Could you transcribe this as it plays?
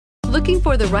Looking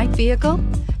for the right vehicle?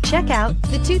 Check out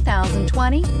the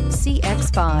 2020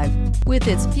 CX-5. With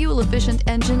its fuel-efficient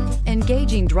engine,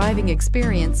 engaging driving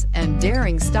experience, and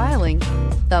daring styling,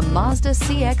 the Mazda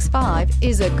CX-5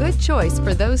 is a good choice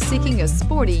for those seeking a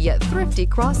sporty yet thrifty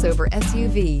crossover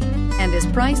SUV and is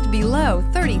priced below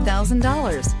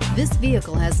 $30,000. This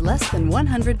vehicle has less than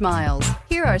 100 miles.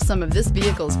 Here are some of this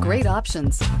vehicle's great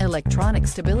options: electronic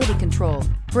stability control,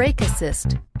 brake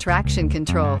assist, traction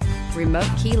control, remote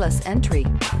keyless entry,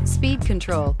 speed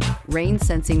control, rain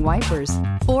sensing wipers,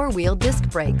 four-wheel disc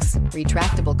brakes,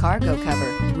 retractable cargo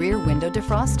cover, rear window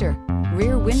defroster,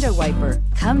 rear window wiper.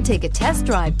 Come take a test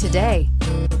drive today.